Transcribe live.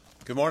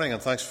Good morning,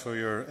 and thanks for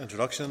your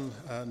introduction,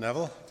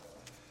 Neville.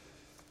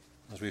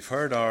 As we've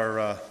heard,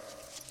 our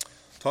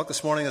talk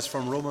this morning is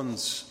from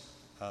Romans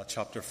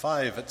chapter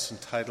 5. It's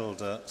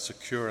entitled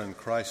Secure in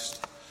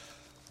Christ.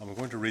 And we're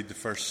going to read the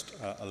first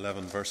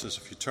 11 verses.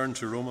 If you turn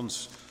to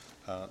Romans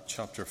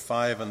chapter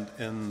 5, and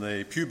in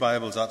the Pew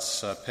Bibles,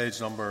 that's page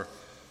number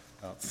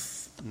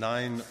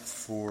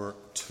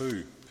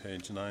 942.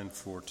 Page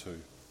 942.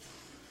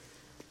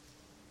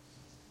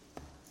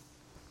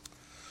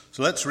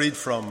 So let's read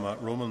from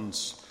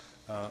Romans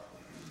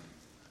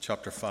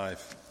chapter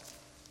 5.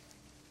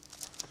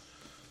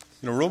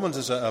 You know, Romans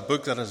is a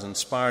book that has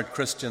inspired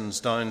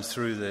Christians down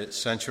through the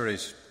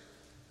centuries.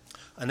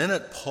 And in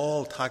it,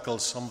 Paul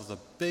tackles some of the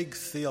big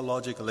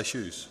theological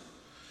issues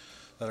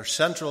that are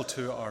central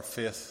to our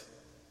faith.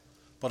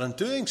 But in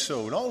doing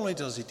so, not only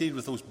does he deal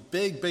with those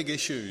big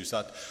issues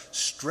that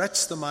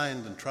stretch the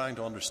mind in trying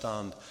to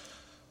understand,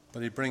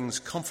 but he brings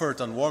comfort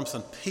and warmth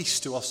and peace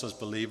to us as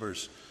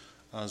believers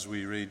as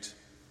we read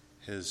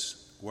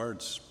his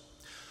words.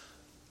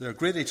 They are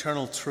great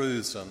eternal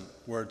truths and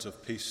words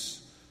of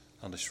peace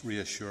and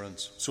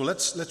reassurance. So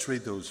let's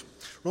read those.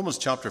 Romans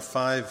chapter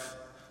 5,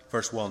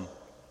 verse 1.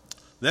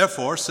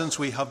 Therefore, since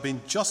we have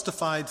been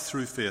justified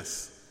through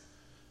faith,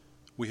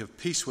 we have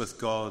peace with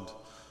God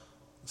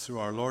through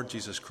our Lord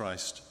Jesus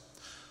Christ,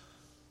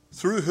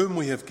 through whom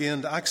we have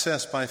gained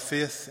access by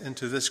faith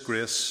into this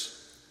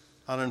grace,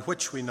 and in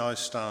which we now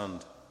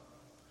stand.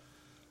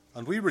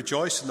 And we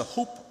rejoice in the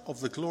hope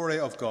of the glory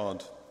of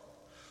God.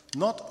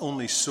 Not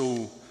only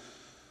so,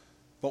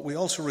 but we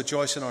also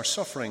rejoice in our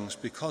sufferings,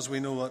 because we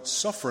know that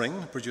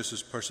suffering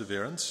produces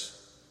perseverance,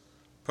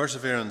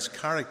 perseverance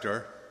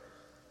character,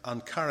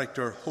 and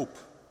character hope.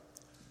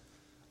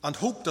 And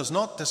hope does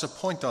not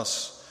disappoint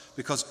us,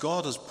 because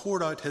God has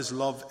poured out his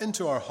love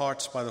into our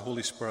hearts by the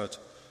Holy Spirit,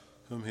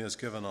 whom he has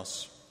given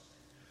us.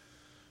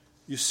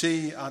 You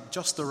see, at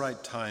just the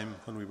right time,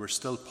 when we were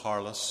still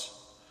powerless,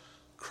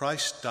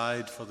 Christ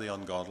died for the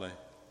ungodly.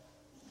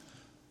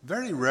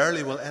 Very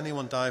rarely will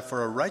anyone die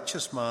for a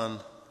righteous man,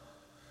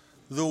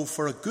 though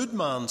for a good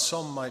man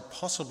some might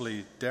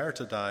possibly dare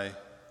to die.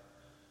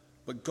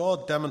 But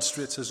God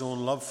demonstrates his own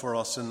love for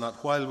us in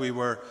that while we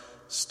were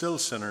still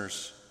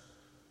sinners,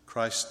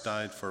 Christ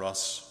died for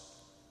us.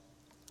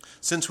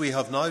 Since we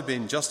have now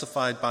been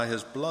justified by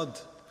his blood,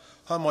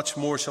 how much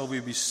more shall we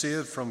be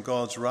saved from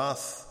God's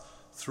wrath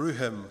through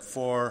him?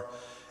 For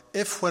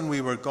if when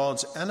we were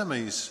God's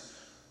enemies,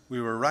 we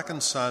were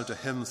reconciled to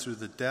him through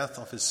the death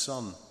of his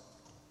Son,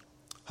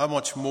 how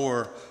much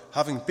more,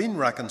 having been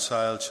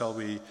reconciled, shall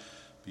we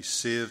be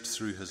saved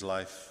through his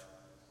life?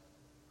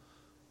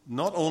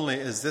 Not only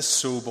is this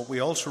so, but we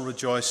also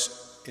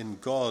rejoice in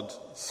God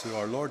through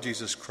our Lord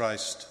Jesus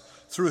Christ,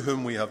 through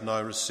whom we have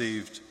now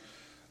received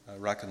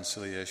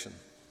reconciliation.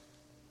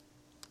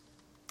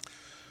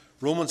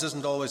 Romans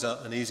isn't always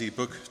an easy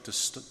book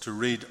to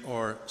read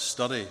or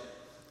study.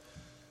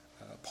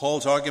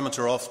 Paul's arguments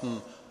are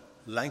often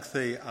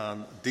lengthy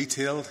and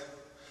detailed,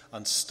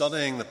 and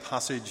studying the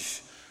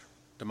passage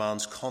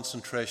demands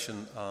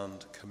concentration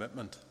and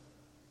commitment.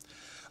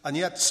 And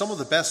yet some of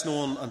the best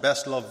known and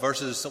best loved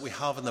verses that we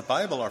have in the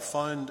Bible are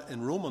found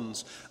in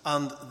Romans,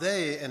 and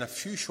they, in a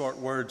few short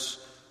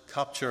words,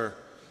 capture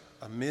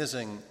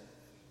amazing,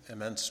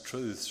 immense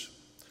truths.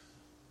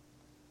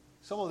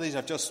 Some of these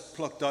I've just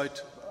plucked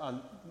out,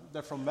 and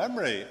they're from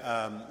memory.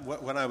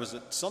 When I was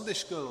at Sunday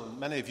school, and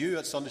many of you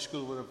at Sunday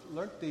school would have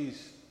learnt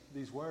these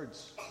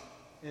words.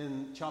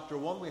 In chapter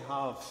 1 we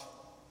have,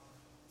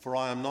 "For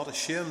I am not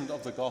ashamed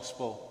of the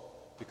gospel,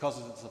 because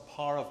it is the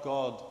power of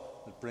God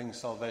that brings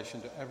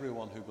salvation to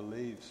everyone who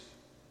believes."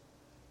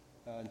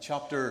 In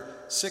chapter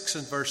 6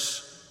 and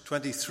verse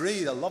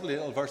 23, a lovely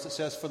little verse that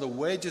says, "For the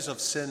wages of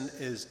sin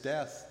is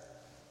death,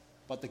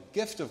 but the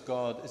gift of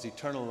God is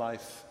eternal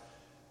life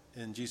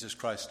in Jesus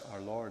Christ our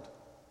Lord."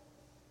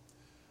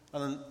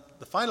 And then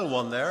the final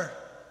one there,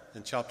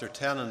 in chapter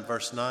 10 and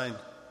verse 9,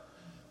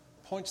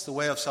 points the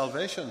way of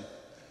salvation.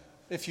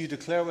 "If you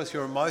declare with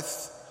your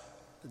mouth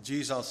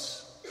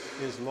Jesus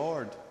is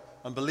Lord,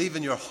 and believe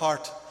in your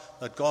heart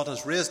that God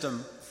has raised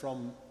him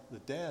from the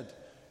dead,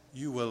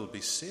 you will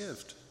be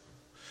saved."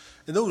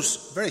 In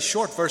those very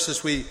short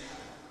verses, we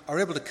are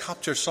able to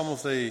capture some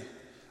of the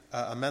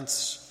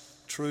immense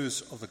truths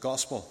of the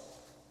gospel.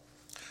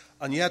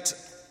 And yet,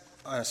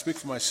 I speak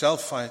for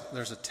myself,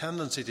 there's a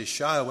tendency to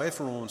shy away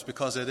from Romans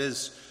because it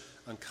is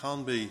and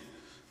can be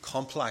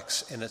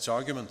complex in its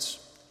arguments.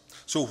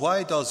 So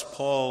why does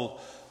Paul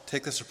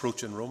take this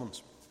approach in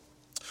Romans?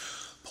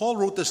 Paul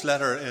wrote this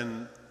letter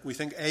in, we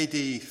think,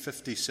 AD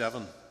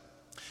 57.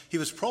 He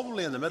was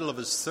probably in the middle of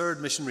his third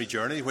missionary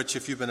journey, which,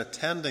 if you've been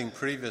attending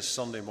previous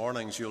Sunday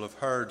mornings, you'll have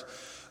heard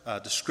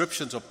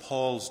descriptions of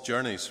Paul's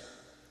journeys.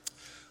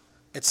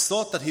 It's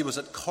thought that he was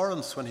at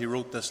Corinth when he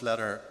wrote this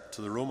letter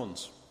to the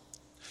Romans.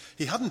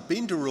 He hadn't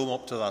been to Rome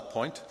up to that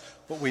point,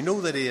 but we know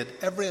that he had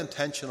every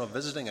intention of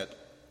visiting it.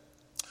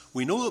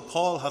 We know that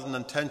Paul had an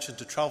intention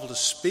to travel to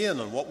Spain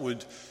on what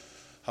would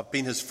have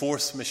been his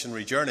fourth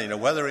missionary journey. Now,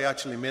 whether he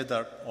actually made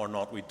that or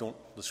not,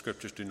 the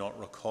scriptures do not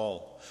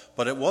recall.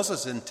 But it was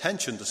his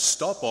intention to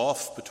stop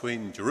off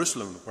between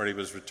Jerusalem, where he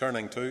was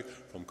returning to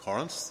from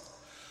Corinth,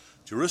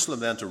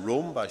 Jerusalem then to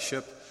Rome by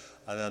ship,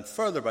 and then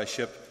further by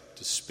ship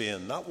to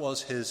Spain. That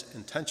was his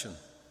intention.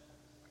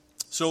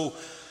 So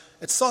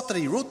it's thought that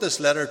he wrote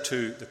this letter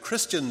to the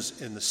Christians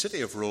in the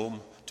city of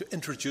Rome to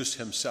introduce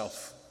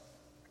himself.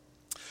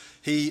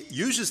 He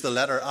uses the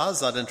letter as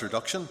that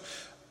introduction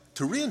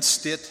to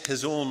reinstate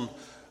his own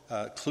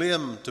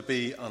claim to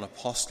be an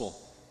apostle.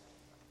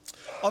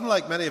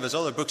 Unlike many of his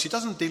other books, he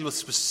doesn't deal with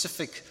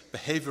specific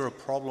behavioral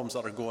problems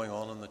that are going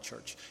on in the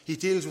church. He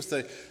deals with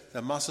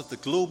the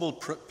global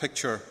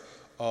picture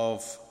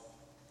of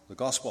the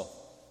gospel.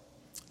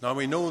 Now,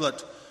 we know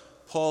that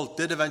Paul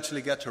did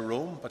eventually get to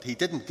Rome, but he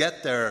didn't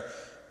get there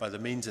by the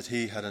means that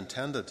he had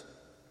intended.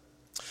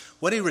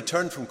 When he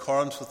returned from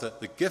Corinth with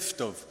the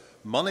gift of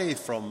money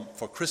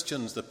for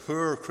Christians, the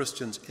poor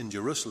Christians in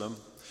Jerusalem,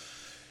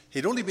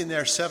 he'd only been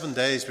there 7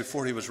 days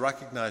before he was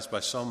recognized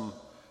by some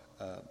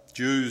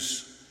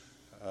Jews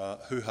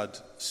who had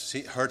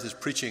heard his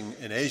preaching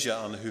in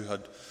Asia and who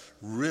had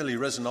really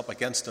risen up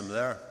against him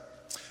there.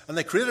 And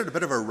they created a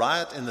bit of a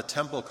riot in the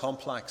temple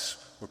complex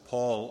where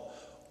Paul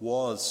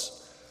was.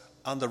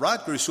 And the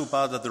riot grew so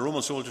bad that the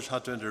Roman soldiers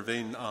had to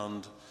intervene,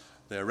 and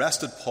they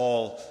arrested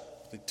Paul.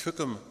 They took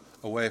him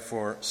away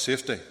for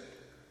safety.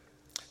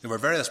 There were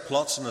various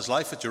plots in his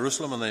life at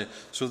Jerusalem, and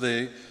so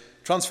they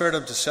transferred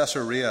him to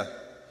Caesarea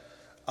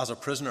as a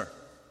prisoner.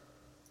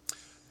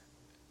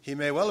 He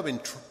may well have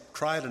been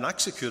tried and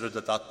executed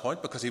at that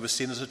point because he was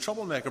seen as a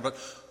troublemaker. But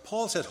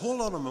Paul said,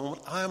 hold on a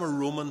moment, I am a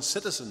Roman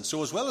citizen.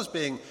 So as well as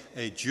being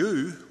a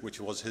Jew,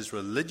 which was his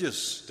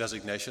religious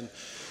designation,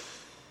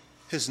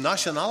 his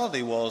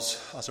nationality was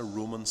as a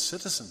Roman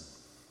citizen.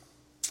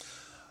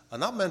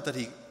 And that meant that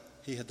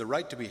he had the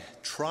right to be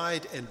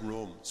tried in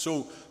Rome.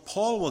 So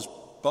Paul was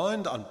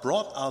bound and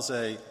brought as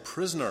a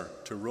prisoner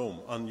to Rome.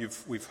 And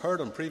we've heard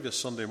on previous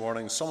Sunday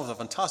mornings some of the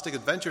fantastic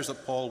adventures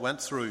that Paul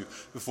went through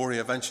before he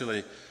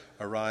eventually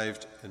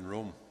arrived in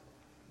Rome.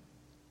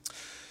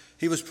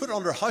 He was put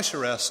under house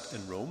arrest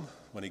in Rome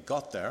when he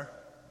got there.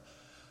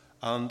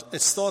 And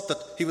it's thought that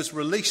he was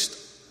released,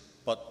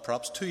 but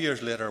perhaps 2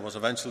 years later was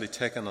eventually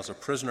taken as a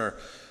prisoner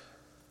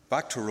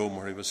back to Rome,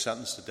 where he was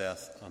sentenced to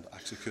death and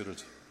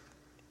executed.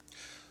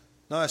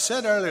 Now, I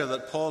said earlier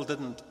that Paul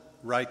didn't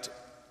write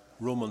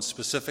Romans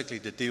specifically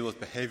to deal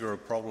with behavioral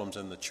problems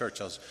in the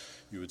church, as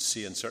you would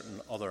see in certain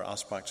other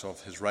aspects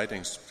of his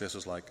writings,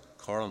 places like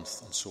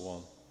Corinth and so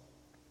on.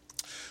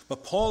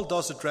 But Paul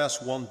does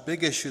address one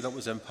big issue that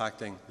was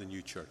impacting the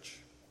new church.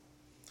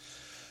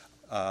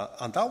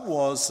 And that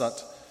was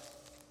that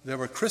there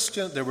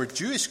were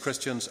Jewish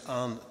Christians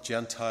and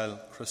Gentile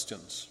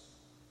Christians.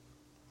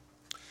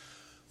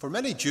 For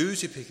many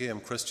Jews who became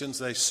Christians,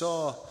 they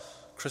saw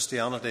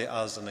Christianity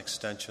as an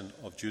extension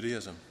of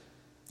Judaism.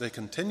 They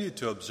continued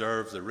to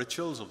observe the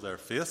rituals of their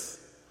faith,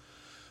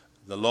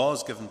 the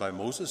laws given by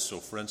Moses. So,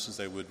 for instance,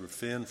 they would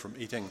refrain from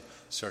eating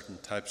certain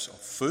types of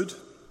food.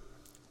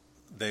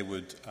 They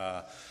would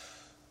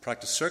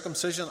practice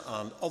circumcision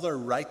and other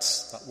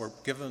rites that were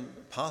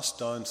passed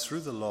down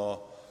through the law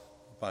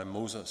by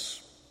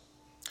Moses.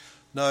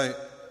 Now,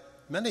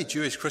 many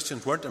Jewish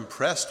Christians weren't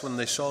impressed when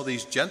they saw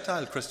these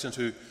Gentile Christians,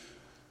 the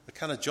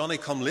kind of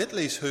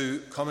Johnny-come-latelys who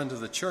come into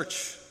the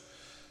church,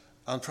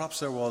 and perhaps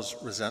there was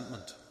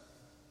resentment.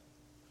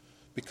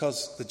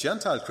 Because the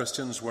Gentile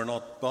Christians were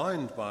not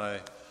bound by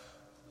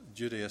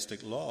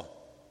Judaistic law.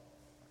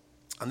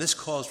 And this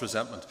caused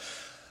resentment.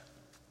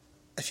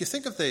 If you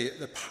think of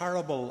the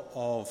parable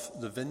of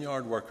the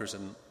vineyard workers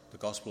in the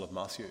Gospel of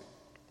Matthew,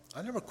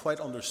 I never quite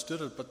understood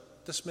it,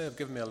 but this may have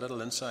given me a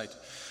little insight.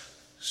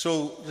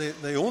 So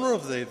the owner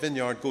of the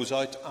vineyard goes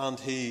out and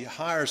he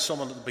hires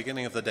someone at the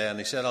beginning of the day, and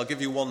he said, I'll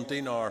give you 1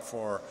 denarii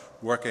for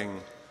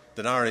working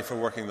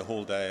the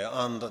whole day.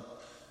 And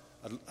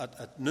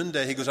at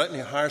noonday, he goes out and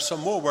he hires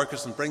some more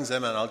workers and brings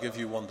them in. I'll give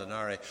you 1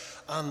 denarii.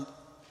 And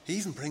he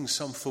even brings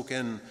some folk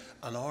in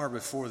an hour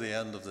before the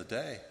end of the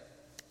day.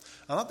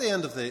 And at the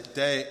end of the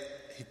day,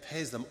 he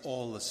pays them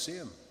all the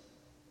same.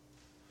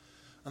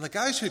 And the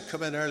guys who'd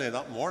come in early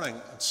that morning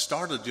and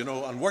started,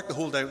 and worked the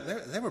whole day,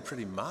 they were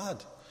pretty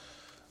mad.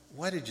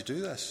 Why did you do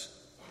this?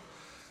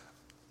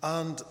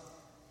 And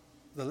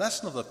the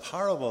lesson of the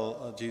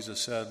parable,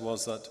 Jesus said,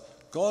 was that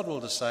God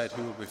will decide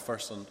who will be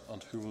first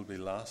and who will be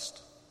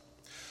last.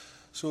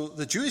 So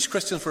the Jewish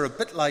Christians were a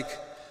bit like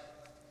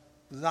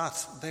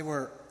that. They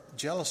were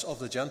jealous of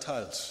the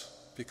Gentiles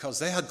because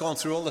they had gone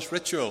through all this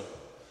ritual,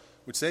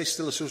 which they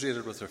still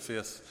associated with their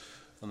faith,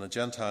 and the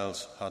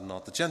Gentiles had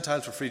not. The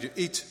Gentiles were free to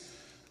eat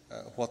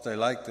what they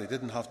liked. They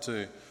didn't have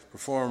to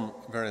perform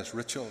various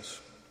rituals.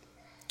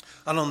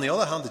 And on the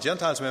other hand, the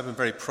Gentiles may have been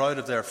very proud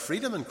of their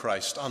freedom in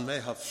Christ and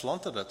may have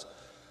flaunted it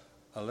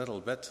a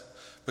little bit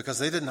because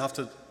they didn't have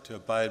to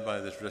abide by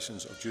the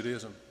traditions of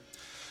Judaism.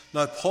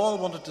 Now, Paul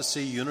wanted to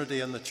see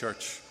unity in the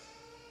church,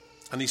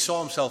 and he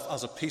saw himself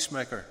as a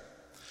peacemaker.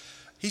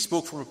 He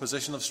spoke from a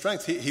position of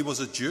strength. He was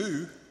a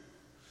Jew,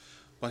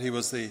 but he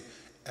was the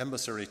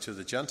emissary to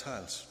the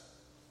Gentiles.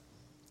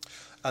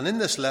 And in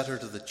this letter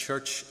to the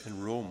church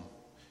in Rome,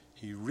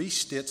 he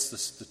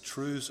restates the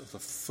truths of the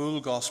full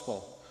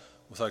gospel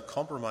without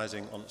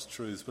compromising on its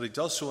truths, but he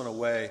does so in a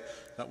way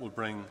that will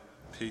bring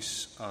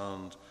peace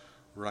and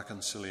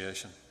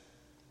reconciliation.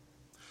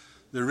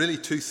 There are really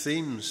two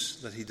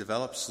themes that he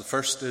develops. The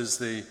first is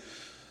the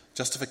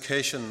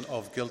justification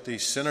of guilty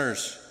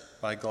sinners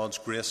by God's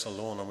grace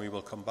alone, and we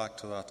will come back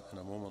to that in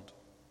a moment.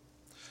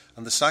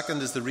 And the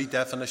second is the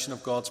redefinition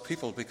of God's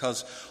people,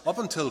 because up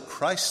until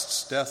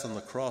Christ's death on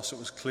the cross, it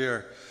was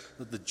clear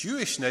that the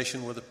Jewish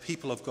nation were the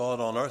people of God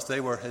on earth. They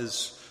were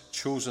his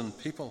chosen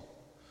people.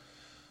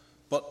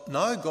 But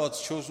now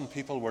God's chosen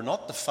people were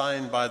not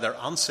defined by their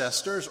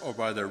ancestors or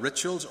by their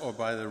rituals or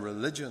by their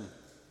religion.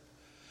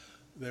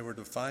 They were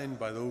defined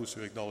by those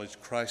who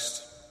acknowledged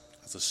Christ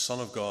as the Son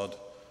of God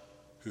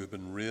who had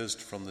been raised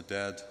from the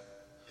dead.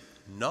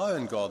 Now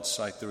in God's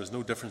sight there is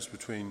no difference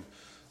between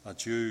a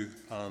Jew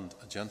and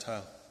a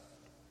Gentile.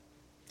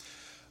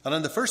 And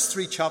in the first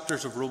 3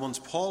 chapters of Romans,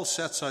 Paul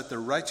sets out the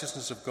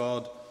righteousness of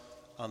God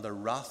and the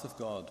wrath of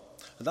God.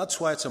 And that's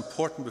why it's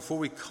important, before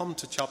we come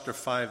to chapter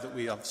 5, that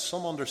we have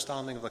some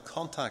understanding of the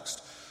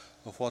context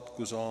of what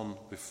goes on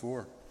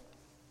before.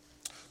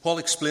 Paul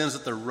explains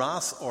that the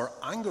wrath or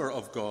anger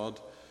of God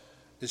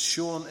is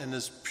shown in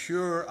his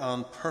pure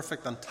and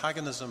perfect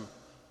antagonism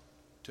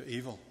to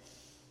evil.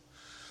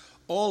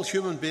 All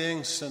human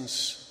beings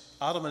since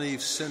Adam and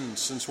Eve sinned,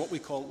 since what we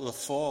call the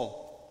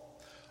fall,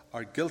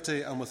 are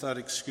guilty and without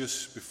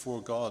excuse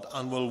before God,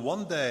 and will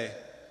one day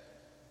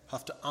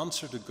have to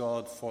answer to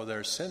God for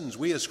their sins.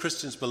 We as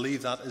Christians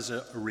believe that is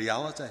a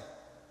reality.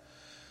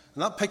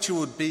 And that picture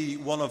would be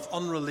one of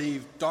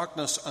unrelieved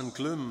darkness and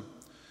gloom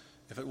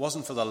if it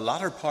wasn't for the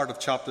latter part of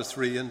chapter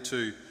 3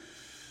 into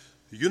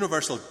the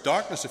universal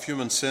darkness of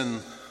human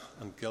sin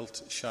and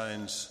guilt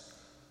shines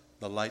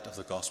the light of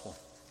the gospel.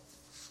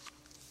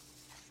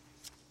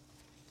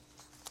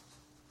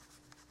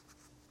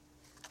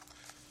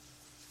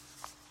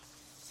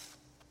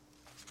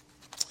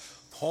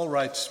 Paul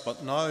writes,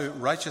 "But now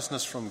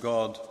righteousness from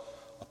God,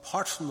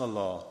 apart from the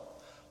law,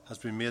 has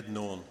been made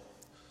known.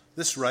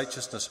 This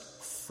righteousness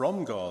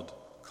from God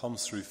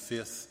comes through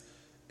faith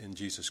in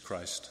Jesus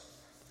Christ."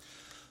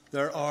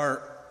 There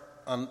are,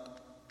 and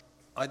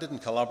I didn't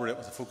collaborate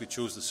with the folk who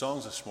chose the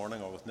songs this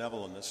morning, or with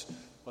Neville on this,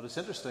 but it's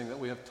interesting that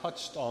we have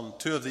touched on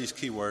 2 of these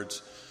key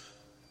words: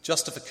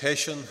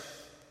 justification,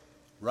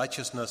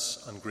 righteousness,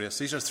 and grace.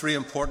 These are 3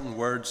 important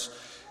words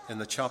in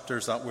the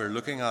chapters that we're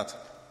looking at.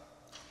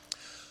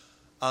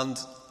 And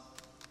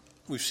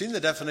we've seen the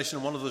definition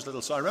in one of those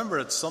little... So I remember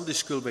at Sunday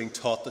school being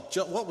taught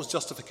that what was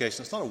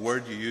justification? It's not a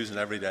word you use in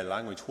everyday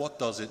language. What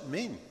does it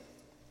mean?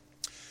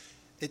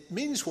 It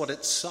means what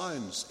it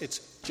sounds. It's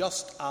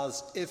just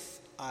as if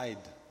I'd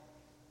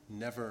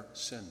never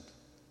sinned.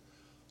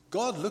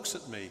 God looks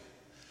at me,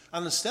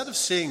 and instead of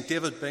seeing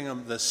David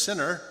Bingham the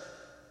sinner,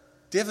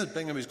 David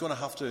Bingham is going to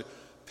have to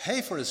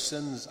pay for his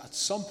sins at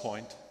some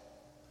point.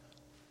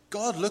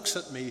 God looks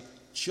at me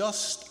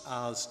just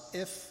as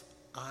if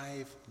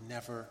I've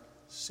never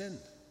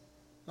sinned.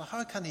 Now,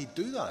 how can he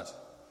do that?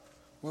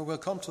 Well, we'll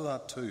come to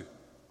that too.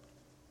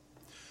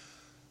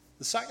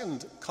 The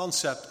second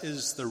concept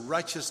is the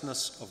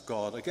righteousness of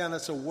God. Again,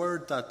 it's a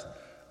word that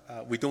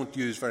we don't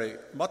use very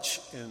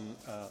much in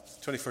the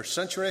 21st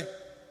century,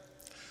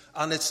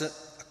 and it's a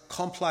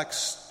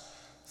complex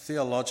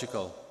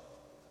theological,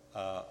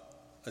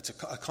 it's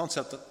a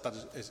concept that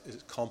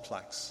is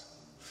complex.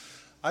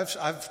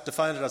 I've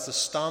defined it as the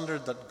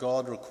standard that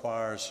God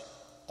requires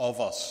of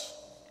us.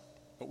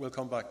 But we'll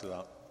come back to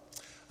that.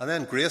 And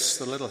then grace,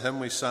 the little hymn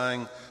we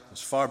sang,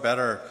 was far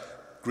better.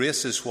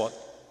 Grace is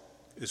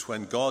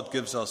when God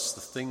gives us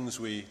the things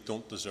we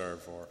don't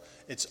deserve, or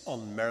it's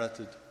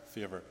unmerited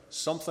favour.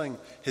 Something,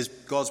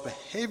 God's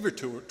behaviour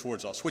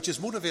towards us, which is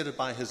motivated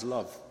by his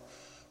love.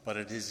 But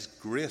it is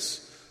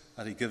grace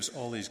that he gives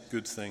all these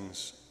good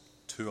things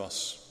to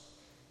us.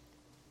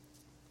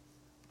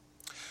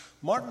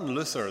 Martin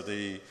Luther,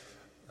 the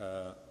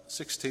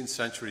 16th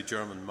century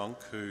German monk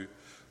who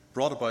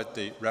brought about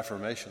the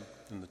Reformation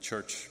in the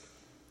church,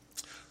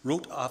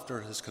 wrote after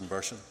his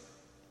conversion.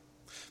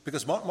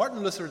 Because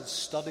Martin Luther had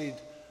studied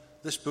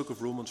this book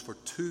of Romans for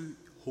 2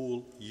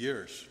 whole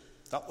years.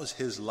 That was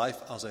his life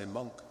as a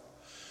monk.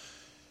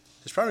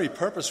 His primary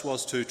purpose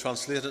was to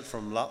translate it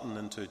from Latin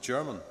into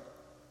German.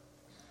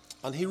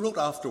 And he wrote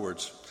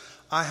afterwards,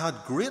 "I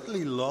had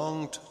greatly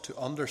longed to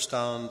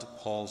understand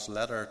Paul's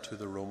letter to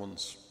the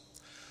Romans,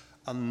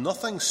 and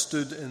nothing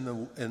stood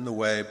in the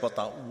way but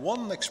that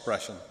one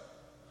expression,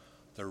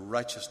 the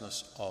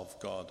righteousness of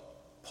God."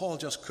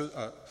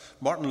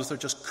 Martin Luther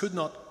just could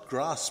not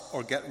grasp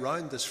or get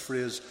round this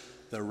phrase,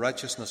 the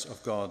righteousness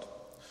of God.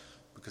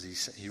 Because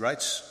he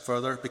writes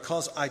further,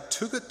 "Because I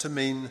took it to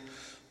mean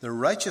the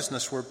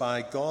righteousness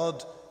whereby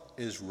God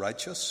is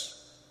righteous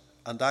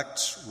and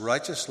acts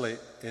righteously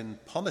in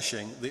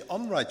punishing the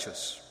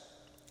unrighteous.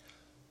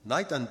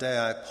 Night and day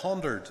I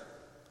pondered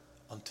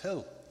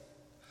until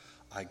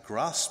I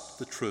grasped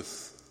the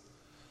truth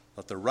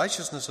that the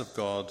righteousness of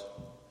God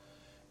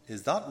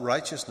is that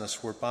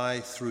righteousness whereby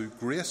through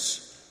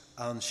grace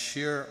and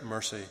sheer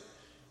mercy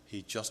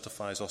he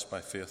justifies us by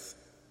faith.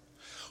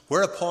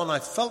 Whereupon I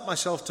felt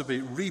myself to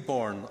be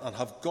reborn and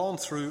have gone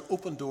through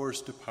open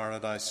doors to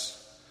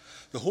paradise.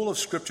 The whole of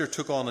Scripture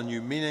took on a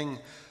new meaning,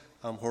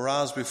 and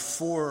whereas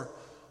before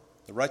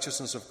the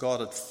righteousness of God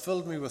had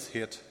filled me with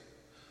hate,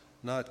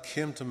 now it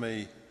came to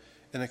me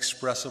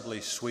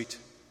inexpressibly sweet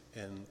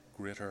in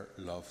greater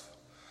love.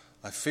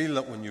 I feel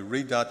that when you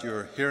read that,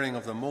 you're hearing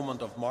of the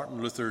moment of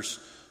Martin Luther's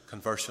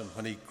conversion,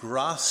 when he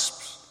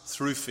grasped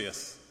through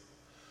faith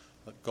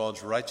that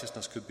God's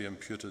righteousness could be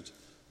imputed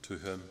to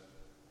him.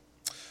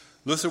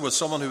 Luther was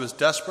someone who was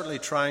desperately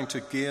trying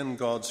to gain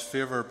God's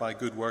favour by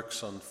good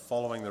works and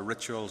following the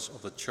rituals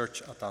of the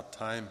church at that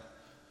time.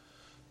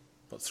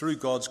 But through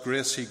God's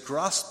grace, he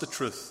grasped the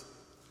truth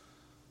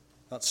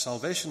that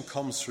salvation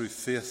comes through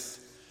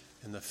faith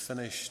in the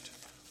finished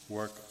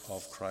work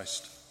of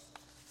Christ.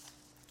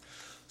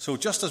 So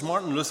just as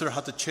Martin Luther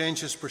had to change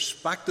his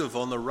perspective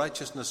on the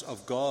righteousness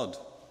of God,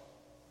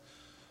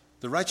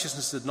 the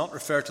righteousness did not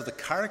refer to the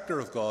character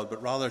of God,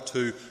 but rather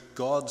to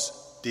God's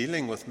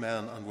dealing with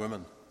men and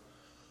women.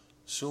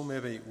 So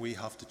maybe we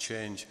have to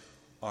change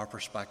our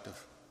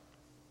perspective.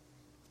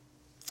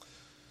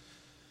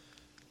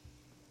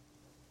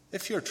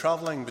 If you're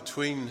travelling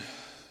between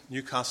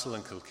Newcastle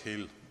and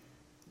Kilkeel,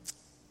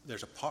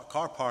 there's a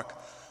car park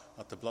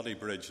at the Bloody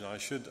Bridge. Now,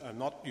 I'm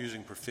not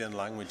using profane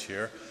language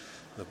here.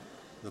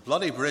 The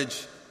Bloody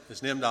Bridge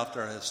is named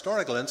after a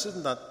historical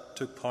incident that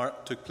took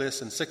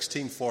place in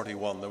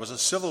 1641. There was a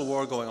civil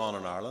war going on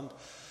in Ireland,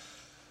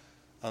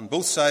 and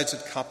both sides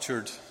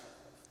had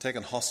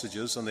taken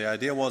hostages, and the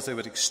idea was they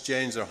would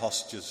exchange their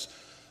hostages.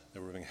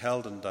 They were being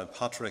held in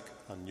Downpatrick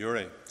and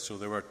Newry, so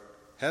they were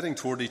heading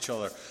toward each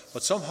other.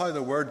 But somehow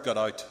the word got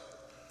out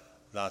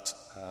that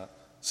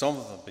some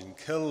of them had been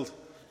killed,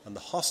 and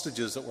the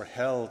hostages that were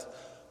held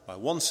by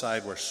one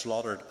side were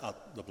slaughtered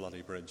at the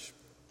Bloody Bridge.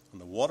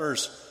 And the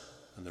waters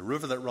and the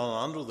river that ran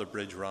under the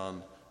bridge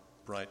ran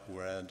bright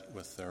red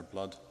with their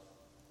blood.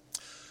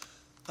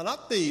 And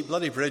at the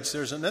Bloody Bridge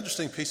there's an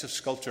interesting piece of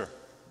sculpture.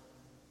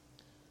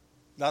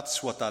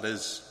 That's what that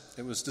is.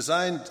 It was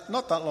designed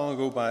not that long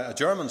ago by a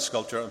German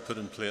sculptor and put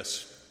in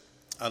place.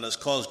 And it's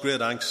caused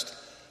great angst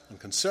and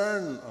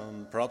concern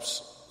and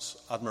perhaps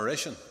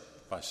admiration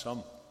by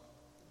some.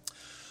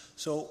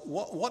 So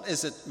what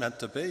is it meant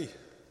to be?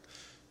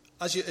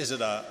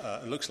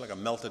 It looks like a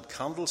melted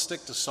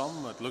candlestick to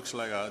some. It looks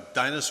like a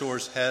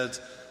dinosaur's head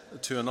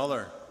to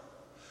another.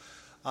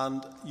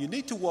 And you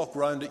need to walk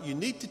around it. You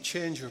need to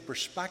change your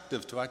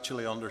perspective to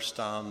actually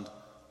understand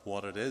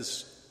what it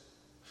is.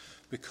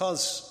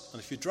 Because, and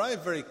if you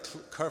drive very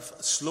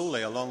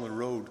slowly along the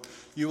road,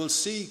 you will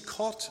see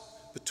caught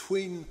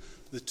between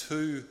the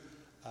two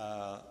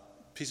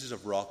pieces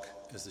of rock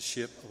is the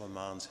shape of a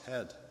man's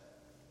head.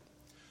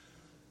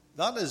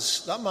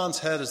 That man's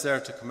head is there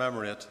to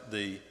commemorate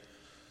the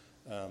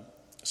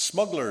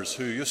smugglers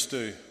who used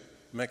to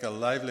make a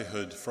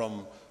livelihood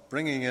from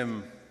bringing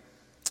in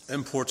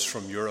imports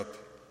from Europe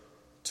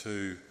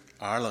to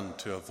Ireland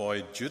to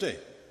avoid duty.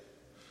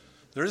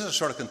 There is a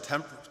sort of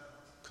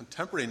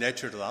contemporary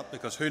nature to that,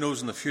 because who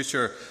knows, in the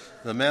future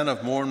the men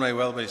of Mourne may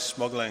well be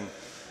smuggling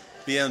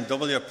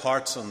BMW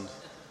parts and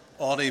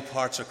Audi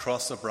parts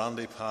across the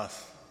Brandy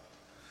Path.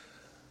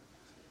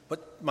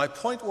 But my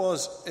point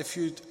was, if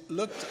you'd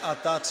looked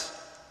at that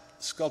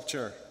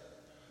sculpture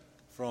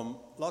from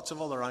lots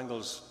of other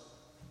angles,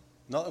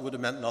 it would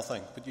have meant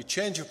nothing. But you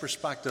change your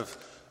perspective,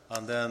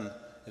 and then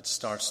it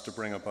starts to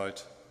bring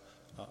about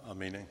a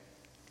meaning.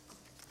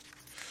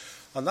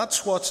 And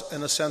that's what,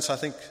 in a sense, I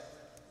think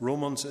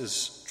Romans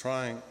is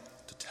trying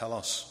to tell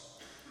us.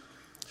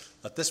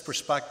 That this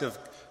perspective,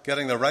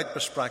 getting the right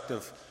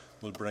perspective,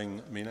 will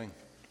bring meaning.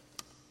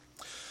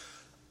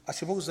 I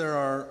suppose there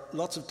are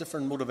lots of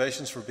different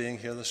motivations for being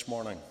here this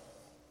morning.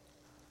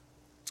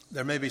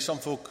 There may be some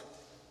folk,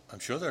 I'm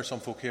sure there are some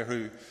folk here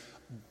who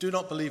do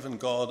not believe in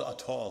God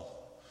at all.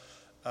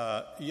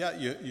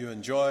 You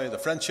enjoy the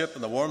friendship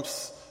and the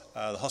warmth,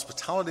 the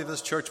hospitality of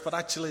this church, but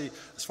actually,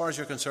 as far as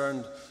you're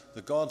concerned,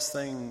 the God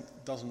thing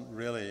doesn't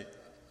really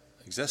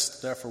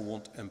exist, therefore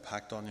won't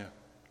impact on you.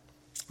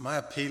 My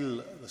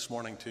appeal this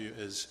morning to you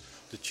is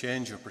to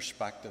change your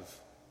perspective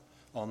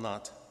on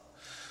that.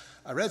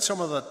 I read some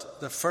of that.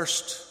 The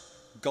first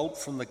gulp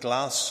from the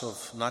glass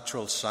of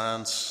natural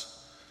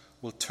science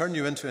will turn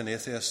you into an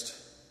atheist,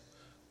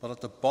 but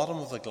at the bottom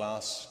of the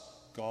glass,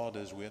 God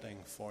is waiting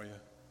for you.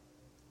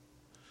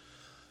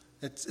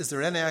 Is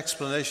there any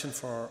explanation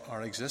for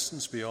our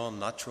existence beyond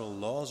natural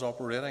laws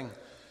operating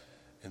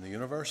in the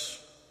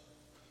universe?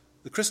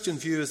 The Christian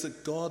view is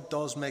that God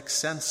does make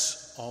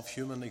sense of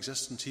human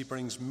existence. He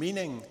brings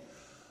meaning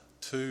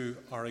to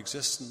our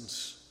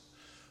existence.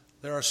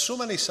 There are so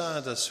many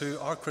scientists who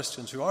are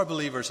Christians, who are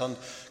believers, and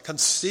can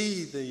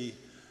see the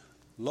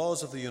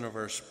laws of the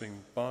universe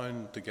being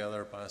bound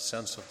together by a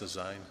sense of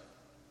design.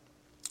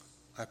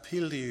 I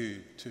appeal to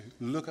you to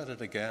look at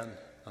it again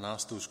and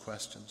ask those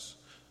questions.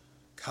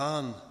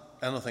 Can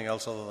anything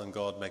else other than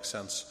God make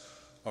sense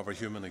of our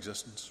human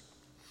existence?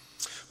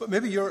 But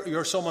maybe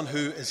you're someone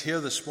who is here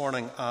this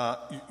morning.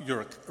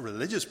 You're a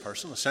religious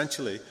person,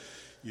 essentially.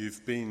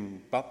 You've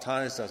been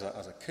baptized as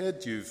a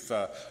kid. You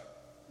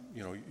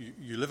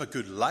live a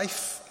good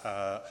life.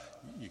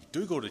 You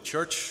do go to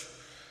church.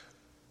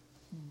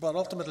 But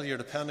ultimately, you're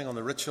depending on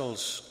the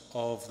rituals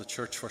of the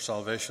church for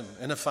salvation.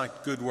 In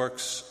effect, good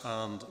works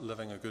and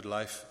living a good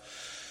life.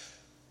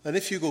 And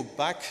if you go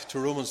back to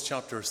Romans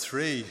chapter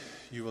 3,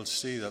 you will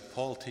see that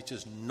Paul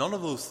teaches none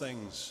of those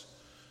things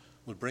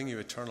will bring you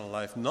eternal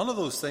life. None of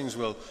those things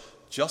will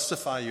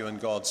justify you in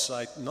God's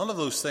sight. None of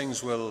those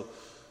things will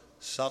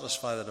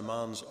satisfy the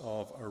demands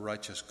of a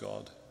righteous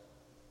God.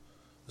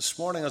 This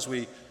morning, as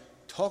we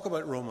talk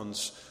about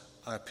Romans,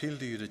 I appeal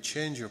to you to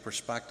change your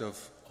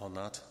perspective on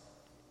that.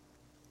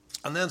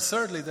 And then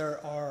thirdly,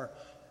 there are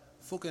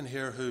folk in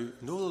here who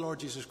know the Lord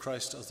Jesus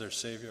Christ as their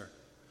Saviour,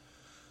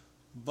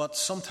 but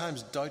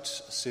sometimes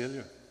doubts assail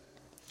you.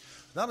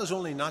 That is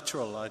only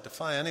natural. I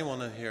defy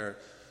anyone in here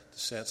to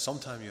say at some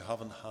time you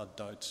haven't had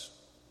doubts.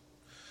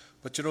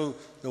 But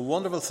the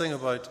wonderful thing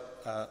about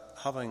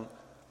having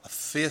a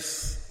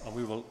faith, and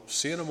we will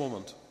see in a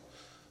moment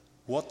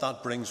what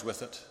that brings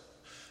with it.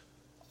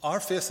 Our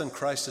faith in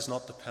Christ is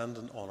not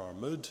dependent on our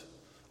mood,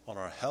 on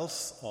our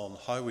health, on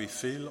how we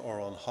feel,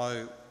 or on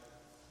how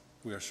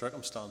we are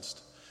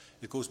circumstanced.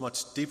 It goes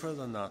much deeper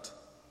than that.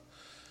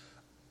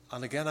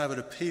 And again, I would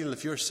appeal,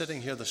 if you're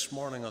sitting here this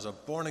morning as a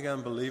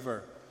born-again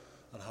believer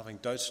and having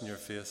doubts in your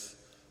faith,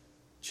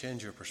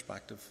 change your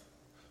perspective.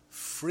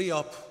 Free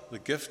up the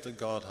gift that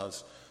God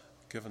has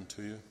given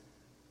to you.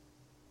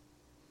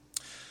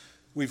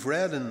 We've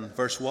read in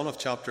verse 1 of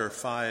chapter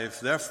 5,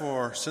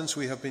 therefore, since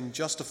we have been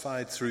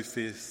justified through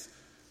faith,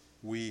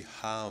 we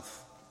have.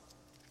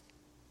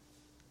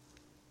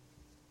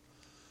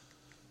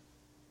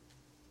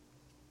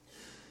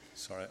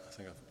 Sorry, I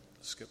think I've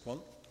skipped one.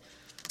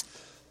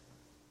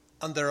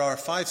 And there are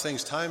 5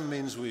 things. Time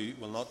means we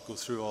will not go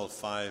through all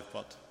 5,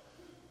 but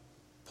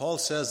Paul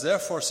says,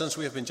 therefore, since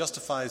we have been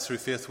justified through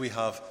faith, we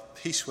have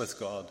peace with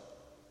God.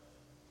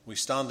 We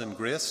stand in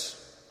grace.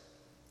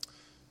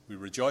 We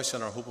rejoice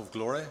in our hope of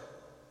glory.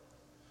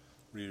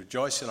 We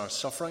rejoice in our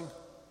suffering.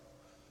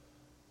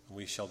 And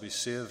we shall be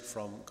saved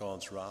from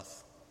God's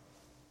wrath.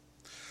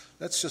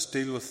 Let's just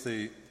deal with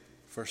the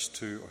first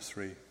 2 or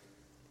 3.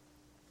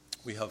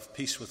 We have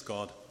peace with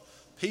God.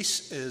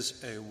 Peace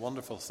is a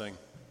wonderful thing.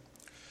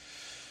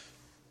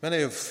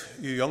 Many of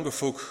you younger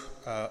folk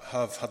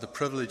have had the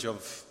privilege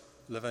of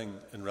living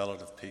in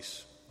relative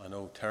peace. I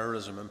know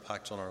terrorism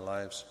impacts on our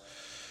lives.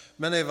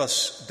 Many of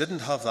us didn't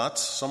have that.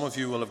 Some of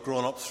you will have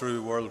grown up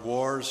through world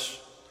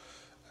wars,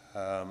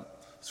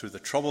 through the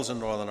troubles in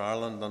Northern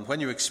Ireland, and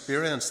when you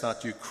experience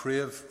that, you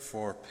crave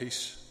for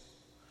peace.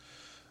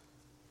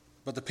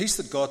 But the peace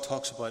that God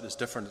talks about is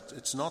different.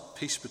 It's not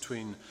peace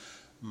between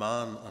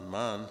man and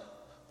man,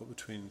 but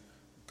between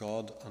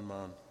God and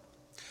man.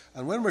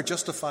 And when we're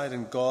justified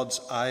in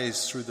God's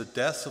eyes through the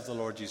death of the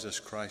Lord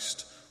Jesus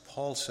Christ,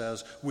 Paul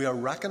says we are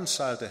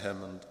reconciled to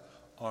him and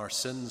our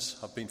sins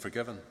have been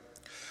forgiven.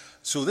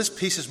 So this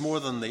peace is more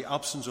than the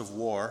absence of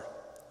war.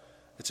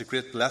 It's a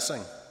great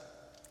blessing.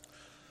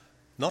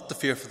 Not to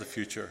fear for the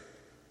future,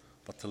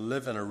 but to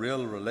live in a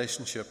real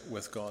relationship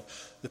with God.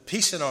 The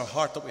peace in our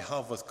heart that we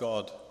have with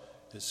God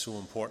is so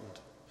important.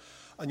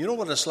 And you know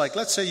what it's like?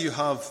 Let's say you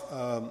have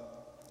an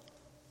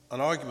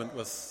argument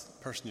with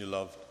the person you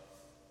love.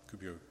 It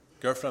could be your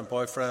girlfriend,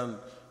 boyfriend,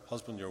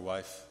 husband, your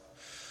wife.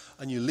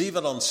 And you leave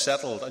it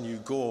unsettled and you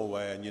go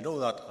away. And you know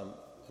that, and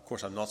of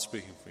course I'm not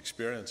speaking from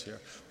experience here,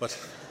 but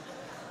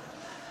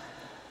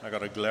I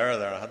got a glare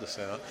there, I had to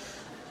say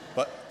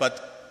that.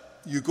 But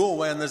you go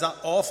away and there's that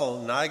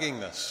awful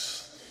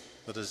naggingness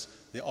that is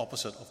the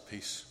opposite of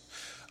peace.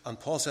 And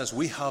Paul says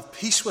we have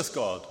peace with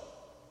God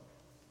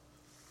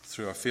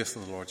through our faith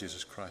in the Lord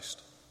Jesus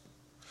Christ.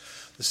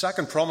 The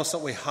second promise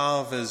that we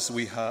have is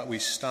we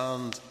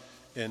stand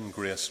in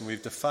grace. And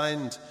we've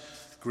defined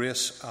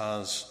grace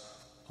as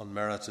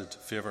unmerited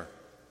favour.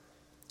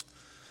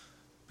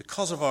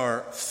 Because of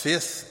our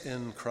faith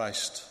in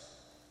Christ,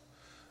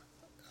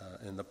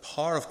 in the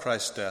power of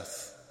Christ's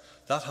death,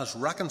 that has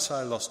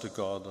reconciled us to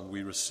God, and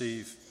we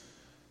receive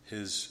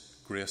his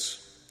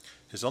grace,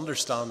 his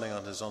understanding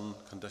and his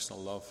unconditional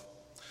love.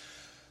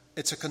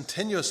 It's a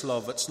continuous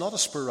love. It's not a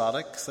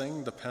sporadic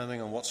thing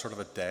depending on what sort of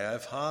a day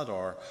I've had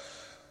or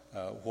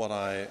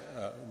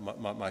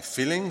my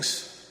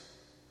feelings.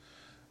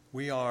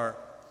 We are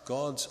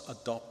God's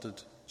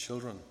adopted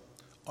children.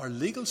 Our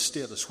legal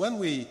status, when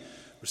we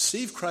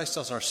receive Christ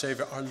as our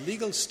Saviour, our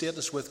legal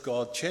status with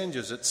God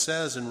changes. It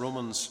says in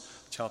Romans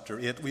chapter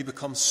 8, we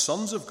become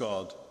sons of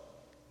God.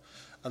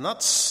 And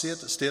that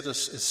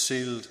status is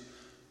sealed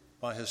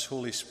by his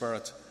Holy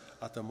Spirit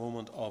at the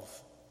moment of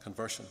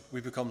conversion.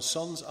 We become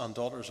sons and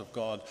daughters of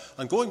God.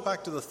 And going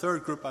back to the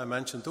third group I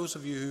mentioned, those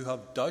of you who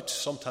have doubts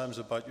sometimes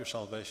about your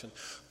salvation,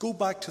 go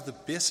back to the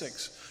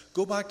basics.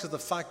 Go back to the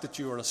fact that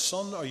you are a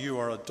son or you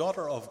are a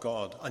daughter of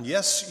God. And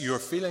yes, your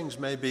feelings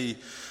may be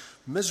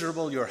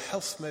miserable, your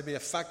health may be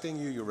affecting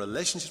you, your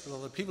relationships with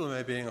other people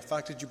may be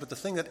affecting you, but the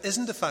thing that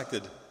isn't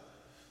affected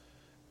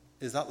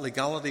is that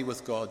legality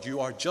with God.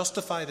 You are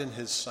justified in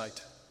his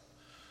sight.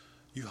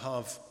 You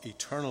have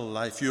eternal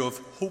life. You have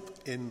hope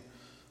in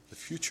the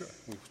future,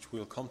 which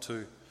we'll come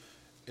to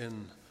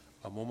in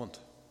a moment.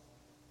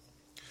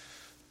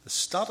 The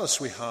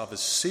status we have is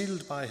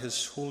sealed by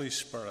his Holy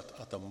Spirit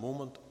at the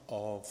moment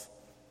of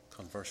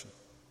conversion.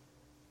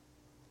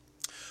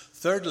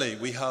 Thirdly,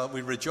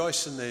 we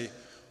rejoice in the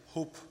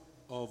hope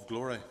of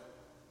glory.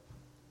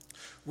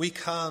 We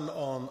can,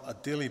 on a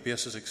daily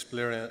basis,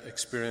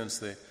 experience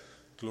the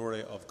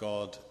glory of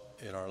God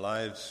in our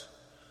lives.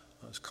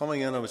 I was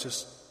coming in, I was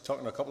just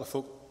talking to a couple of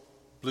folk,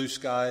 blue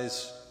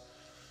skies,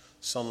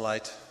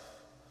 sunlight,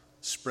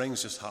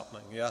 spring's just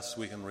happening. Yes,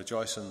 we can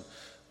rejoice in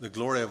the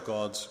glory of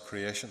God's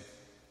creation,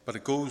 but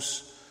it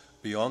goes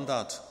beyond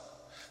that.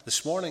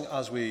 This morning,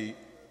 as we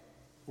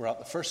were at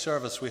the first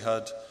service, we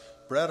had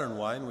bread and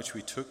wine, which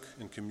we took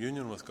in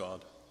communion with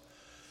God.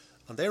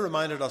 And they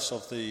reminded us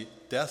of the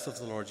death of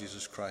the Lord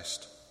Jesus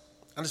Christ.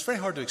 And it's very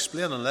hard to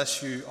explain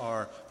unless you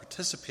are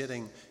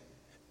participating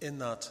in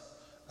that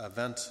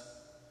event.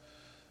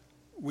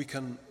 We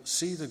can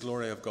see the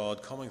glory of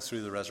God coming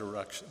through the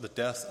resurrection, the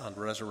death and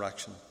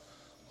resurrection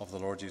of the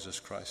Lord Jesus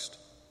Christ.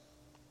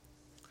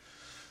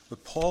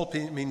 But Paul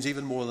means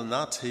even more than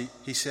that.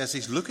 He says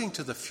he's looking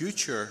to the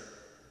future.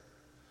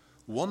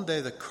 One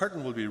day the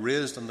curtain will be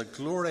raised and the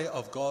glory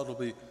of God will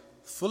be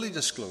fully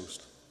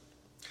disclosed.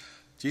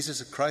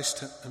 Jesus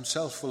Christ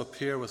himself will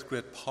appear with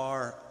great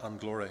power and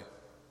glory,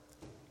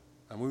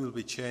 and we will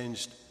be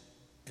changed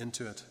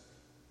into it.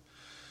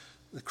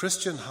 The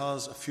Christian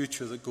has a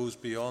future that goes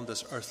beyond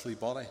this earthly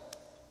body.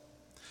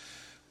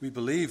 We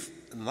believe,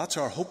 and that's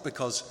our hope,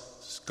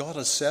 because God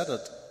has said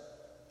it,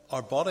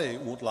 our body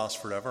won't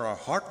last forever, our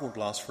heart won't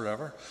last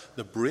forever,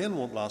 the brain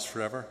won't last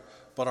forever,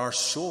 but our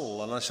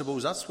soul, and I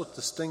suppose that's what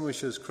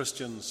distinguishes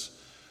Christians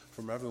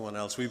from everyone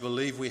else. We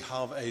believe we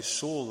have a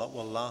soul that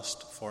will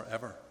last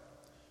forever.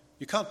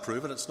 You can't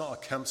prove it. It's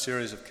not a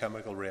series of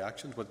chemical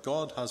reactions, but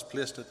God has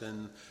placed it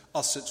in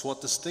us. It's what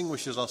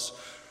distinguishes us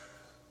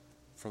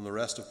from the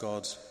rest of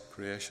God's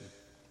creation.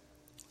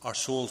 Our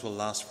souls will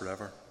last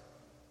forever.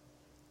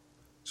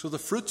 So the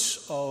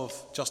fruits of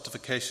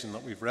justification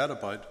that we've read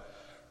about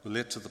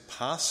relate to the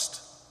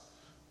past,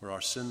 where our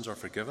sins are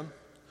forgiven.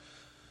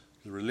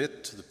 They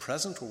relate to the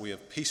present, where we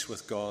have peace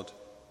with God,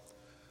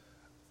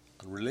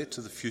 and relate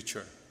to the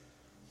future.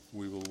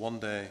 We will one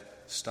day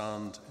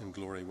stand in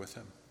glory with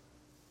him.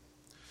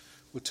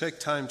 We'll take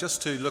time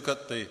just to look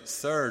at the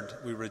third.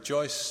 We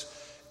rejoice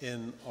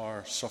in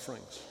our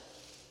sufferings.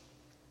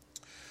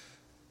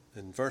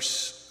 In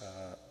verse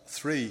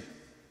 3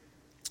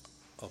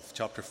 of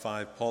chapter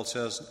 5, Paul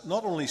says,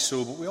 "Not only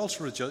so, but we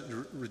also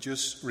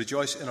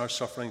rejoice in our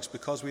sufferings,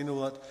 because we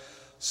know that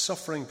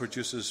suffering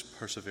produces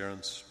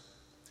perseverance."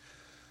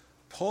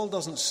 Paul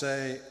doesn't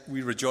say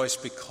we rejoice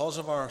because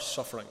of our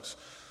sufferings.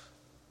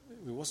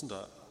 He wasn't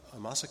a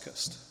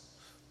masochist.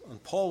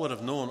 And Paul would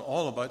have known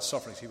all about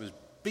sufferings. He was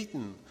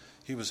beaten,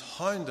 he was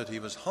hounded, he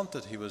was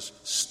hunted, he was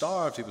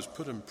starved, he was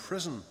put in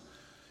prison,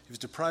 he was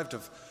deprived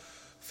of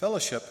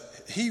fellowship.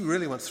 He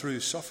really went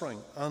through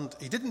suffering, and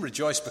he didn't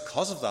rejoice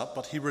because of that,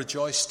 but he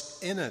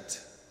rejoiced in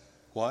it.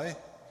 Why?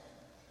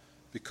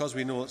 Because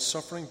we know that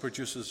suffering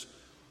produces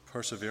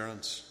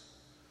perseverance.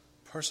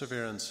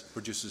 Perseverance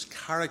produces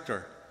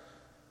character,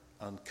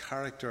 and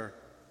character,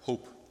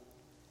 hope.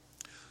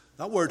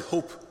 That word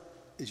hope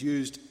is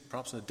used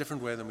perhaps in a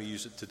different way than we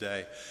use it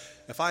today.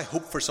 If I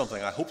hope for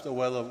something, I hope the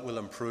weather will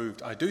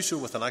improve. I do so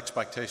with an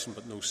expectation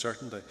but no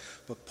certainty.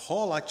 But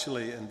Paul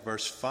actually in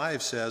verse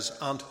 5 says,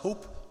 "And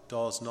hope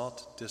does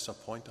not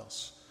disappoint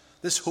us."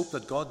 This hope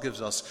that God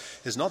gives us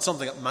is not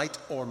something that might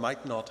or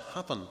might not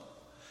happen.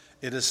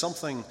 It is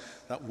something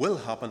that will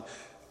happen.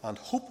 And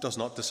hope does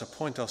not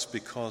disappoint us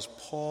because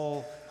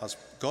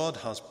God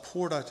has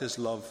poured out his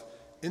love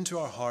into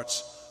our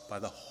hearts by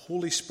the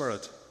Holy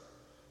Spirit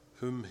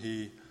whom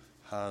he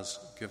has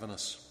given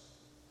us.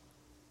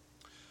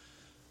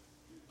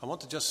 I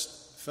want to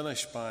just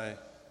finish by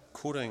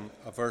quoting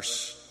a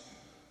verse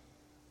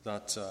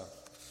that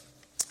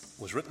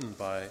was written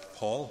by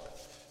Paul.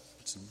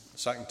 It's in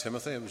 2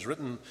 Timothy. It was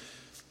written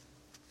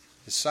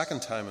his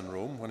second time in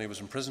Rome, when he was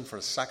in prison for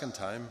a second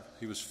time.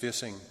 He was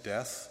facing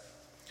death.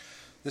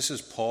 This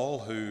is Paul,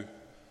 who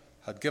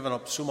had given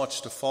up so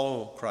much to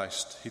follow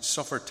Christ. He'd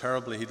suffered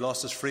terribly. He'd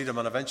lost his freedom,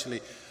 and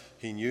eventually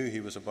he knew he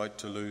was about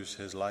to lose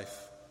his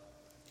life.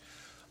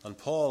 And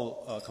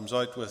Paul comes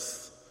out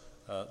with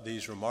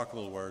these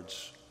remarkable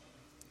words.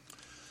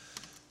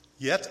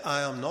 "Yet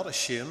I am not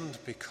ashamed,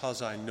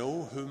 because I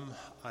know whom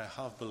I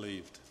have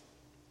believed,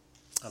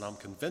 and I'm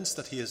convinced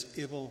that he is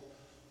able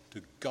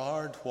to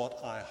guard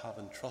what I have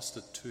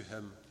entrusted to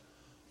him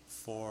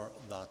for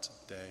that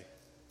day."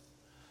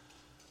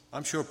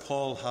 I'm sure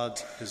Paul had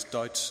his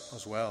doubts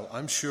as well.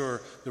 I'm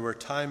sure there were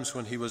times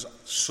when he was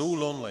so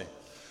lonely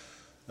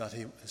that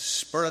his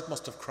spirit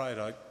must have cried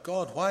out,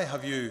 "God, why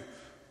have you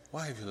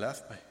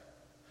left me?"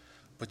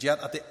 But yet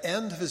at the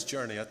end of his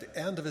journey, at the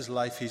end of his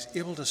life, he's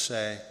able to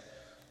say,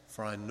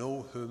 "For I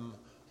know whom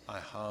I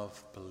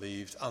have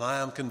believed. And I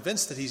am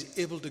convinced that he's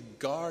able to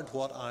guard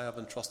what I have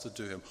entrusted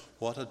to him.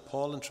 What had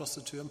Paul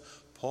entrusted to him?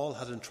 Paul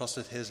had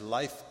entrusted his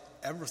life,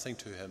 everything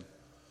to him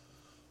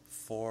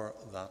for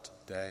that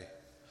day.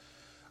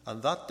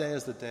 And that day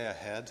is the day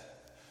ahead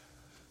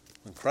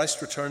when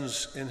Christ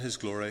returns in his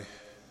glory,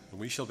 and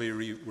we shall be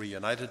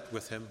reunited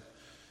with him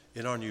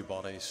in our new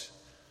bodies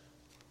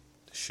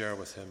to share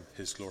with him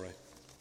his glory.